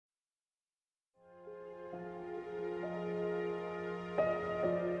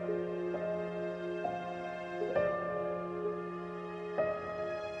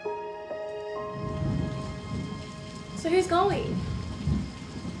who's going?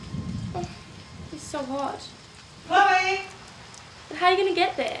 Oh, it's so hot. Chloe! But how are you going to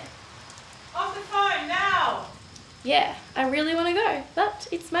get there? Off the phone, now! Yeah, I really want to go, but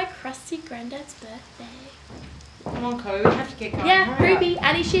it's my crusty granddad's birthday. Come on, Chloe, we have to get going. Yeah, Hurry Ruby,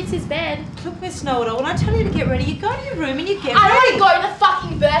 Annie shits his bed. Look, Miss Know-it-all, when I tell you to get ready, you go to your room and you get ready. I want to go to the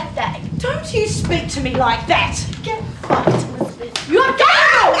fucking birthday. Don't you speak to me like that. Get fucked, Elizabeth. You're out of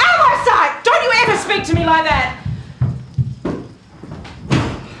my sight! Don't you ever speak to me like that!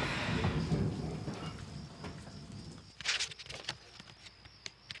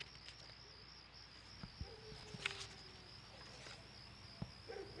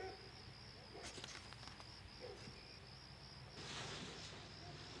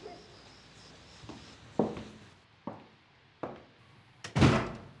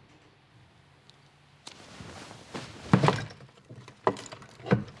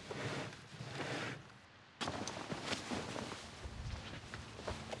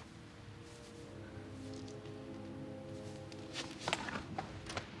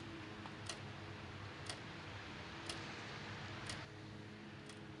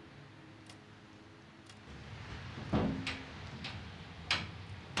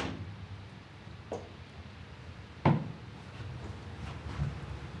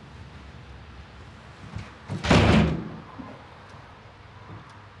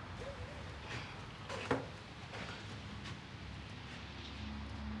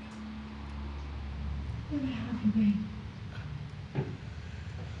 Where the hell have you been?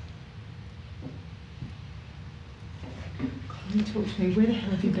 Chloe, talk to me. Where the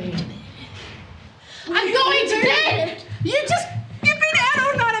hell have you been? I'm going to bed! You've been out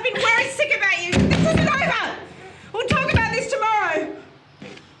all night. I've been very sick about you. This isn't over. We'll talk about this tomorrow.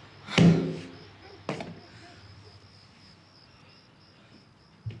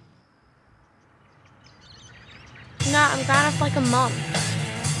 Nah, I'm going off like a month.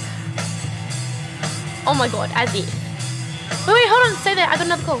 Oh my god, as if. Wait, hold on, stay there. I got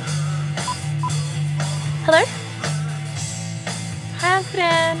another call. Hello? Hi, Uncle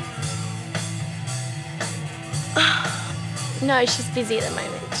Dan. No, she's busy at the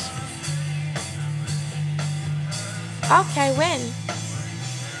moment. Okay, when?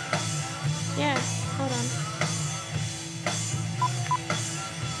 Yeah, hold on.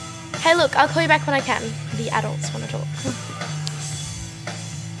 Hey, look, I'll call you back when I can. The adults want to talk.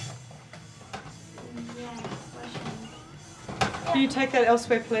 Can you take that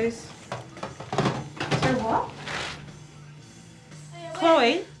elsewhere, please? So what?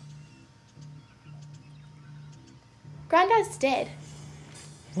 Chloe? Granddad's dead.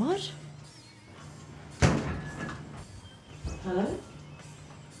 What? Hello?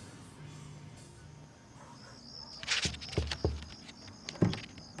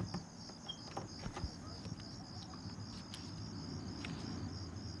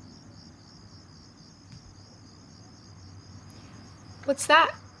 What's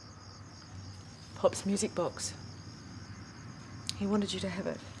that? Pop's music box. He wanted you to have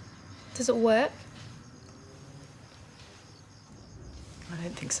it. Does it work? I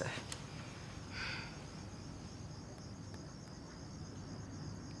don't think so.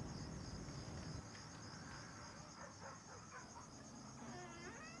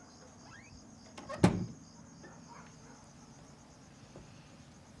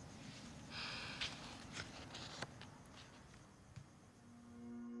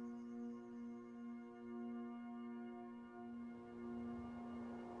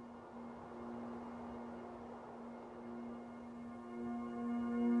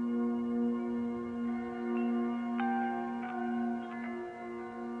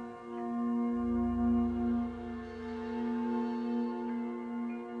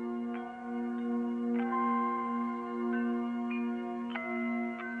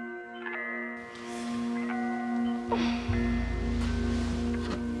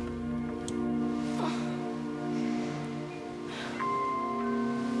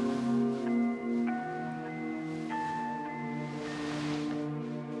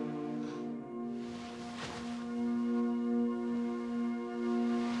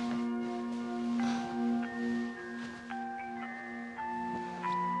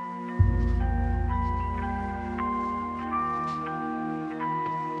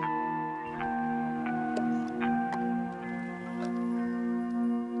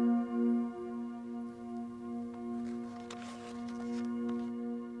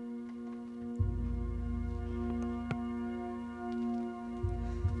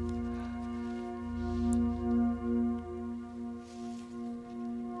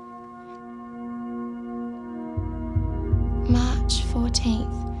 March 14th,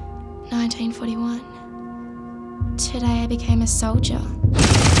 1941. Today I became a soldier.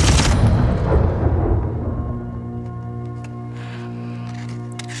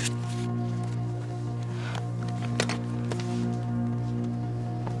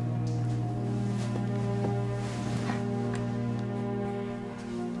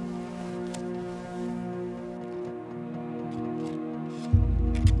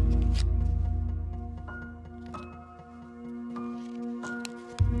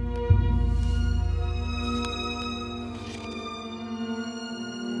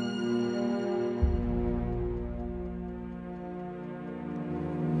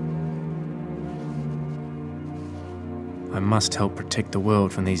 I must help protect the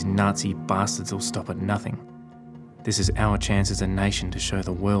world from these Nazi bastards who'll stop at nothing. This is our chance as a nation to show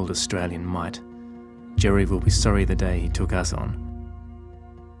the world Australian might. Jerry will be sorry the day he took us on.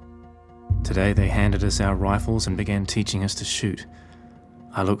 Today they handed us our rifles and began teaching us to shoot.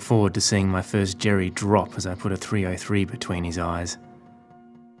 I look forward to seeing my first Jerry drop as I put a .303 between his eyes.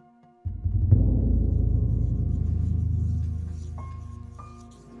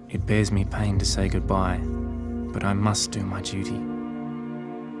 It bears me pain to say goodbye, but I must do my duty.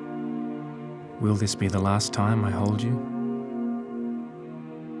 Will this be the last time I hold you?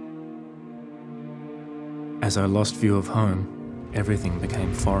 As I lost view of home, everything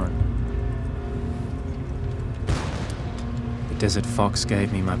became foreign. The desert fox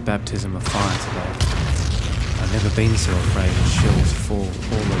gave me my baptism of fire today. I've never been so afraid as shells fall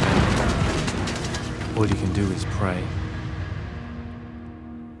all around me. All you can do is pray.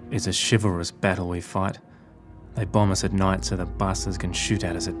 It's a chivalrous battle we fight. They bomb us at night so the bastards can shoot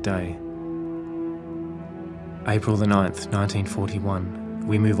at us at day. April the 9th, 1941.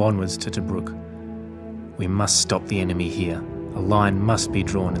 We move onwards to Tobruk. We must stop the enemy here. A line must be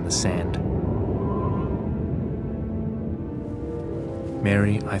drawn in the sand.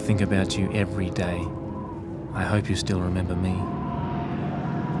 Mary, I think about you every day. I hope you still remember me.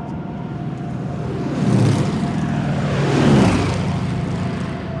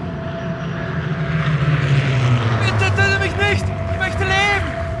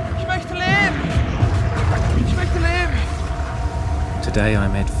 Today I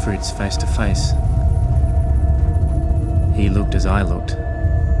met Fritz face to face. He looked as I looked,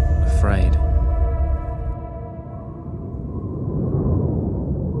 afraid.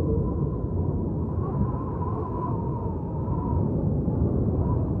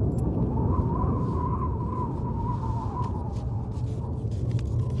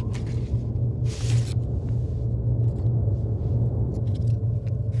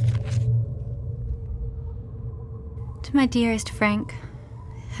 To my dearest Frank,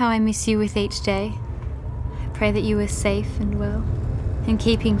 how I miss you with each day. I pray that you are safe and well, and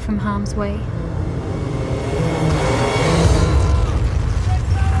keeping from harm's way.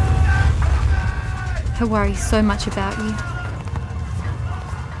 I worry so much about you.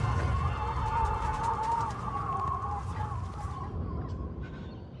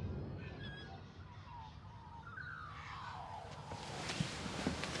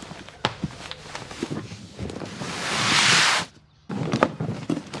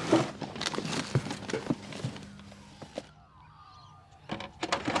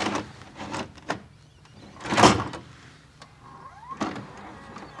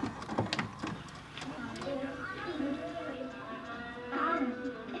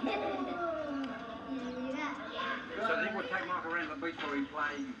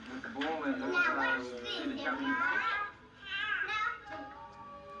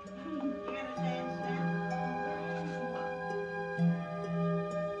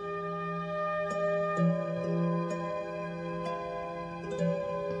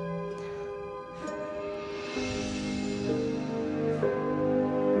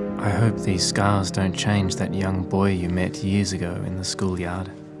 I hope these scars don't change that young boy you met years ago in the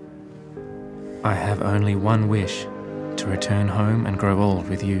schoolyard. I have only one wish, to return home and grow old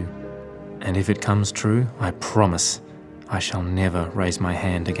with you. And if it comes true, I promise I shall never raise my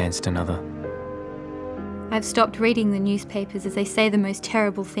hand against another. I've stopped reading the newspapers as they say the most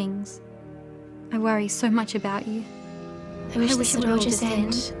terrible things. I worry so much about you. I wish this would all just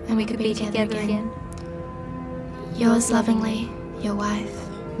end and we could be together again. Yours lovingly, your wife,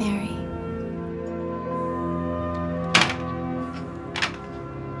 Mary.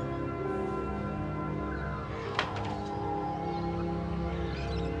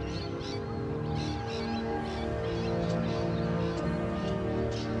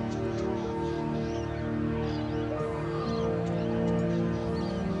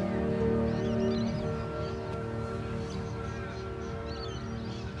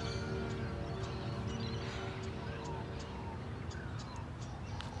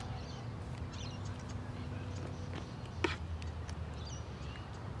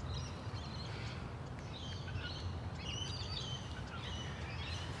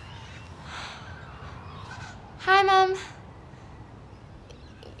 Hi, Mum.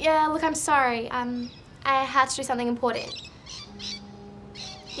 Yeah, look, I'm sorry. I had to do something important.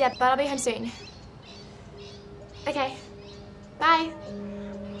 Yeah, but I'll be home soon. Okay. Bye.